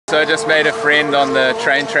So I just made a friend on the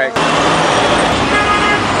train track.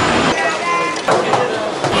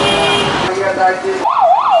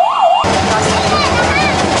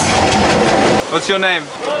 What's your name?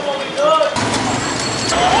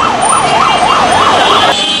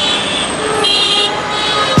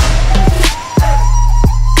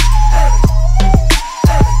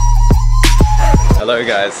 Hello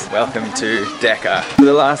guys, welcome to Dhaka. For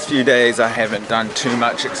the last few days I haven't done too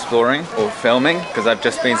much exploring or filming because I've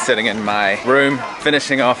just been sitting in my room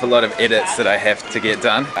finishing off a lot of edits that I have to get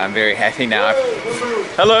done. I'm very happy now.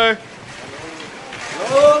 Hello!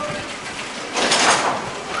 Hello!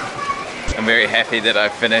 I'm very happy that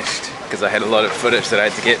I've finished because I had a lot of footage that I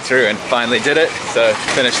had to get through and finally did it. So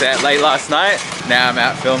finished that late last night. Now I'm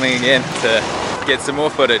out filming again to get some more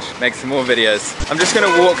footage, make some more videos. I'm just gonna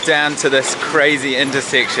walk down to this crazy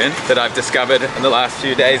intersection that I've discovered in the last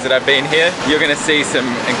few days that I've been here. You're gonna see some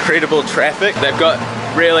incredible traffic. They've got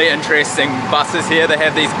really interesting buses here. They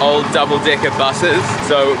have these old double-decker buses.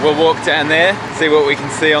 So we'll walk down there, see what we can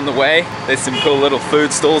see on the way. There's some cool little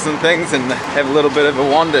food stalls and things, and have a little bit of a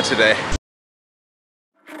wander today.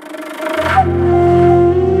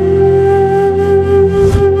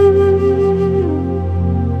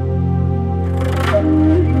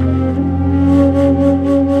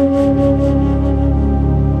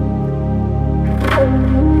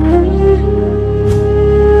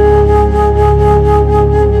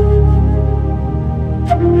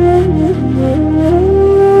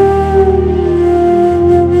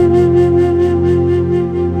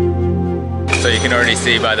 So you can already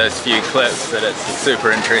see by those few clips that it's a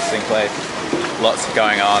super interesting place. Lots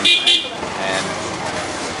going on, and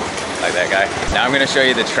like that guy. Now I'm going to show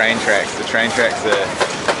you the train tracks. The train tracks are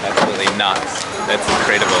absolutely nuts. That's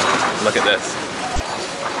incredible. Look at this.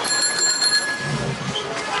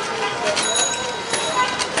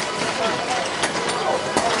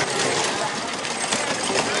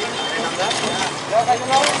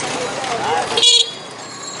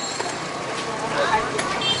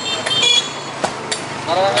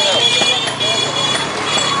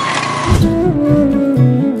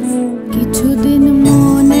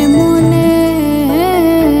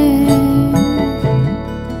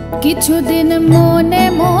 কিছুদিন মনে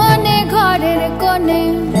মনে ঘরের কোণে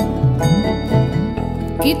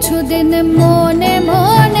কিছুদিন মনে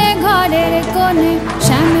মনে ঘরের কোণে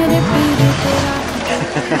শ্যামের পিড়িতে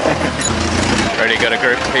Already got a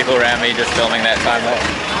group of people around me just filming that time lapse.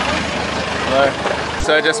 Hello. So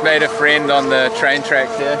I just made a friend on the train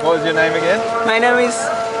tracks here. What was your name again? My name is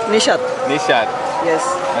Nishat. Nishat. Yes.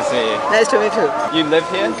 Nice to meet you. Nice to meet you. You live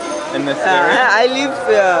here in this area? I live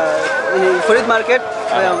in Farid Market,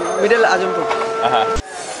 Middle Ajampur.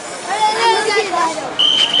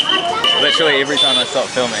 Literally every time I stop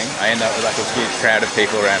filming, I end up with like a huge crowd of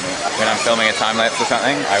people around me. When I'm filming a time lapse or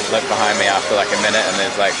something, I look behind me after like a minute and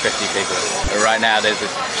there's like 50 people. But right now there's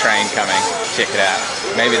a train coming. Check it out.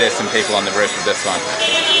 Maybe there's some people on the roof of this one.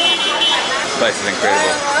 This place is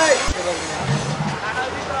incredible.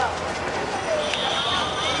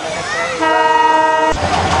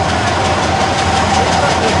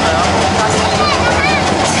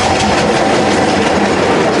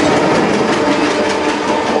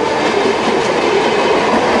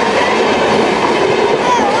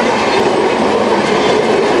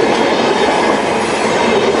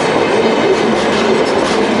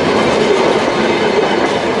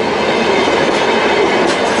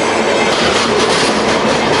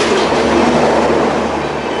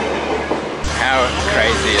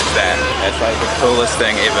 It's like the coolest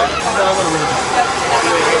thing ever.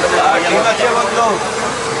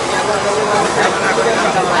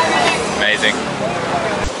 Amazing.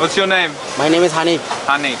 What's your name? My name is Hanif.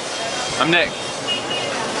 Hanif. I'm Nick.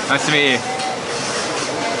 Nice to meet you.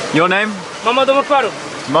 Your name? Muhammad Omar Faru.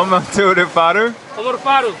 Muhammad Faru? Omar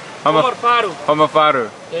Faru. Omar Faru. Omar Faru.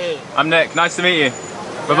 Yeah. I'm Nick. Nice to meet you.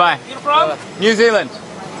 Bye-bye. You're from? New Zealand.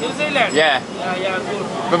 New Zealand? Yeah. Yeah, good.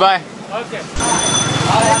 Bye-bye. Okay.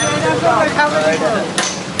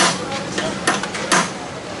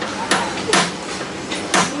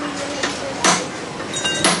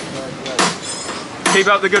 Keep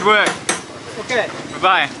up the good work. Okay.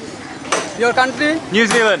 Bye-bye. Your country? New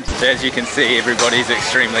Zealand. So as you can see, everybody's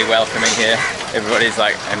extremely welcoming here. Everybody's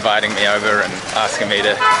like inviting me over and asking me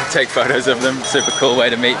to take photos of them. Super cool way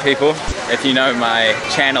to meet people. If you know my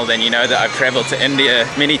channel, then you know that I've traveled to India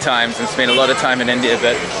many times and spent a lot of time in India,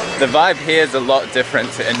 but the vibe here is a lot different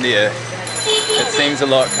to India. It seems a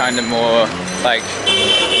lot kind of more like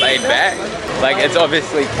laid back. Like it's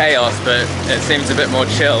obviously chaos, but it seems a bit more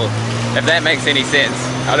chill. If that makes any sense.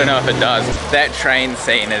 I don't know if it does. That train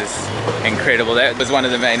scene is incredible. That was one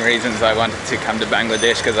of the main reasons I wanted to come to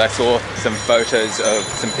Bangladesh, because I saw some photos of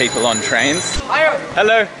some people on trains.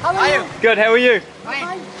 Hello. How are you? Good, how are you?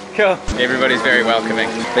 Fine. Cool. Everybody's very welcoming.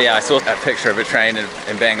 But yeah, I saw a picture of a train in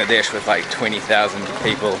Bangladesh with like 20,000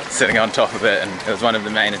 people sitting on top of it, and it was one of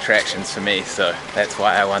the main attractions for me, so that's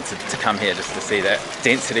why I wanted to come here, just to see that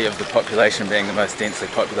density of the population, being the most densely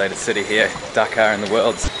populated city here, Dhaka in the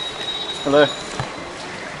world. Hello.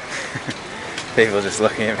 People are just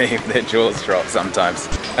looking at me, their jaws drop sometimes.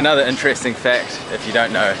 Another interesting fact, if you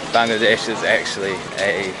don't know, Bangladesh is actually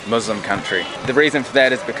a Muslim country. The reason for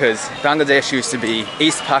that is because Bangladesh used to be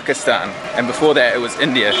East Pakistan, and before that it was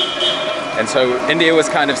India. And so India was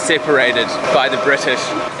kind of separated by the British.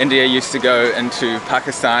 India used to go into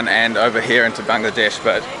Pakistan and over here into Bangladesh,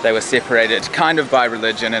 but they were separated kind of by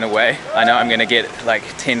religion in a way. I know I'm gonna get like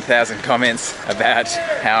 10,000 comments about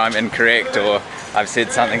how I'm incorrect or I've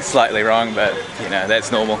said something slightly wrong, but you know,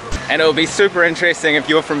 that's normal. And it'll be super interesting if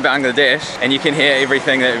you're from Bangladesh and you can hear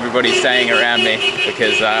everything that everybody's saying around me,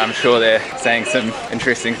 because I'm sure they're saying some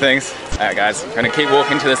interesting things. Alright guys, I'm gonna keep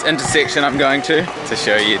walking to this intersection I'm going to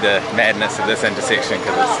show you the madness of this intersection,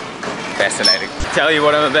 because it's fascinating. Tell you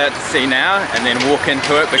what I'm about to see now and then walk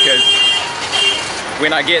into it, because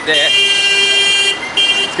when I get there,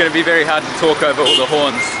 it's going to be very hard to talk over all the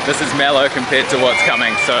horns. This is mellow compared to what's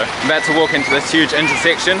coming. So I'm about to walk into this huge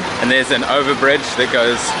intersection, and there's an overbridge that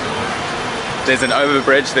goes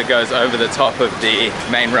over the top of the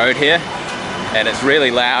main road here, and it's really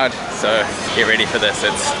loud, so get ready for this.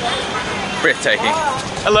 It's breathtaking.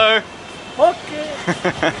 Hello. Okay.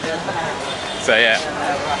 So yeah,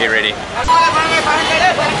 get ready.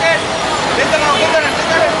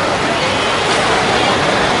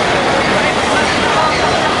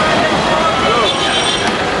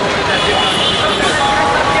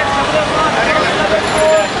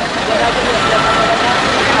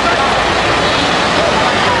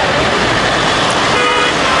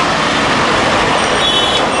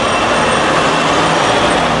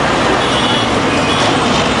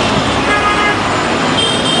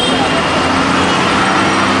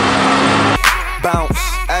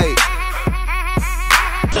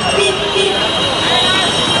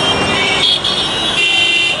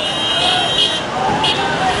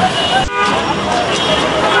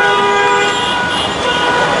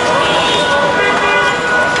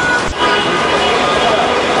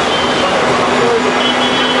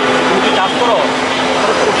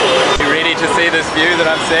 This view that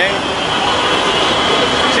I'm seeing,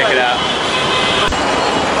 check it out.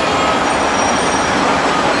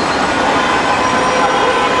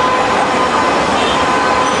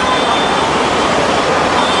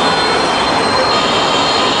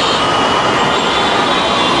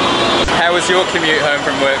 How was your commute home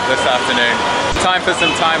from work this afternoon? Time for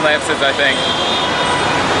some time lapses, I think.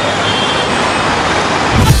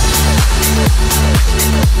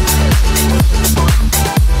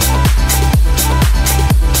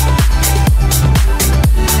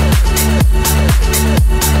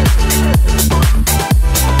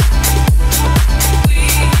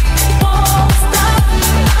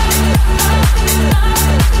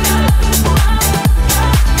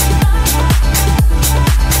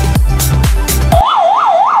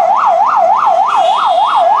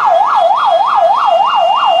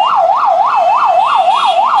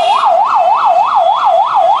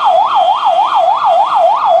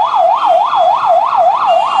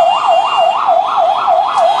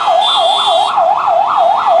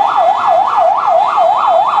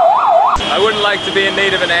 Like to be in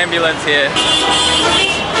need of an ambulance here.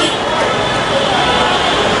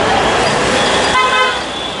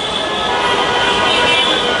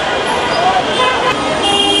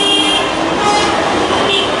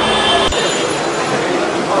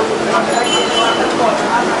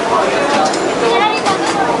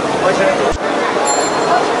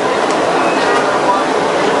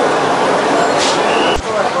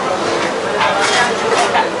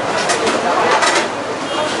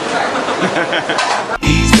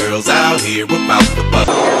 These girls out here about the buck.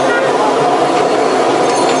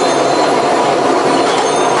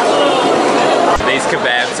 These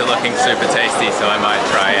kebabs are looking super tasty, so I might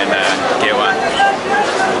try and get one.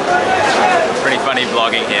 Pretty funny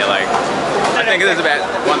vlogging here, like, I think there's about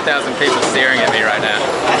 1,000 people staring at me right now.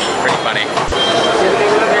 Pretty funny.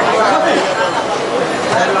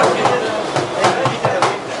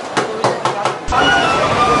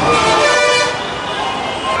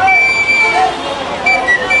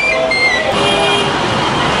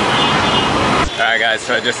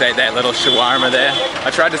 So I just ate that little shawarma there.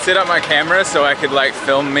 I tried to set up my camera so I could like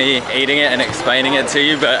film me eating it and explaining it to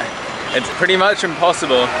you, but It's pretty much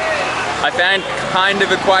impossible. I found kind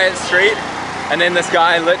of a quiet street, and then this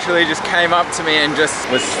guy literally just came up to me and just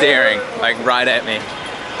was staring like right at me.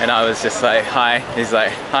 And I was just like, hi. He's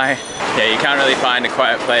like, hi. Yeah, you can't really find a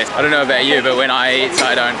quiet place. I don't know about you, but when I eat,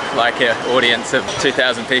 I don't like an audience of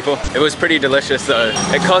 2,000 people. It was pretty delicious though.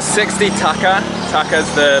 It cost 60 Dhaka. Dhaka's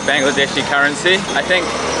the Bangladeshi currency. I think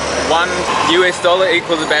 $1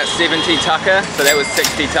 equals about 70 Dhaka, so that was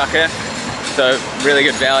 60 Dhaka. So really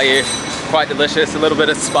good value, quite delicious, a little bit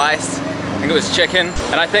of spice. I think it was chicken,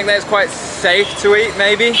 and I think that's quite safe to eat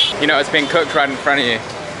maybe. You know, it's been cooked right in front of you.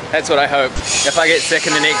 That's what I hope. If I get sick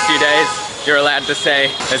in the next few days, you're allowed to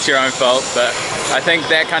say it's your own fault, but I think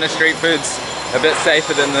that kind of street food's a bit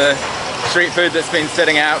safer than the street food that's been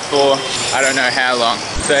sitting out for I don't know how long.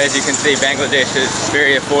 So as you can see, Bangladesh is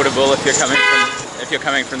very affordable if you're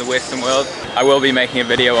coming from the Western world. I will be making a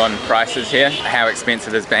video on prices here. How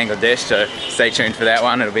expensive is Bangladesh, so stay tuned for that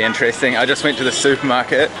one, it'll be interesting. I just went to the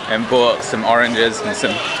supermarket and bought some oranges and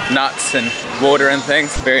some nuts and water and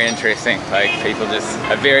things. Very interesting, like people just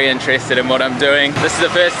are very interested in what I'm doing. This is the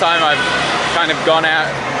first time I've kind of gone out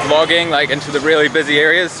vlogging like into the really busy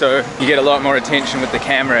areas, so you get a lot more attention with the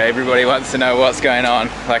camera. Everybody wants to know what's going on.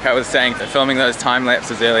 Like I was saying, filming those time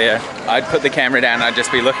lapses earlier, I'd put the camera down, I'd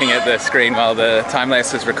just be looking at the screen while the time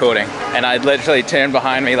lapse was recording, and I'd literally turn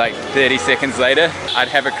behind me like 30 seconds later, I'd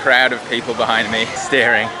have a crowd of people behind me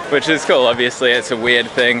staring, which is cool. Obviously it's a weird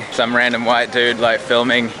thing, some random white dude like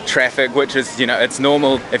filming traffic, which is, you know, it's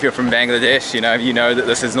normal if you're from Bangladesh, you know that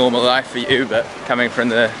this is normal life for you, but coming from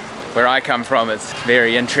where I come from, it's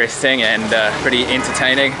very interesting and pretty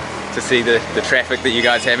entertaining to see the traffic that you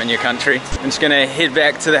guys have in your country. I'm just gonna head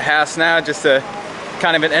back to the house now, just a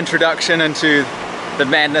kind of an introduction into the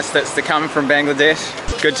madness that's to come from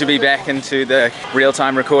Bangladesh. Good to be back into the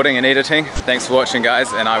real-time recording and editing. Thanks for watching,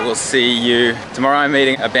 guys, and I will see you tomorrow. I'm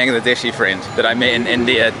meeting a Bangladeshi friend that I met in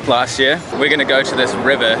India last year. We're gonna go to this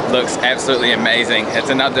river. It looks absolutely amazing.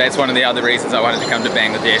 That's one of the other reasons I wanted to come to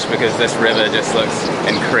Bangladesh, because this river just looks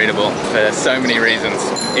incredible for so many reasons.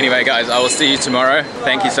 Anyway, guys, I will see you tomorrow.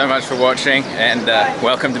 Thank you so much for watching, and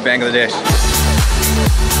welcome to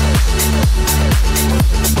Bangladesh.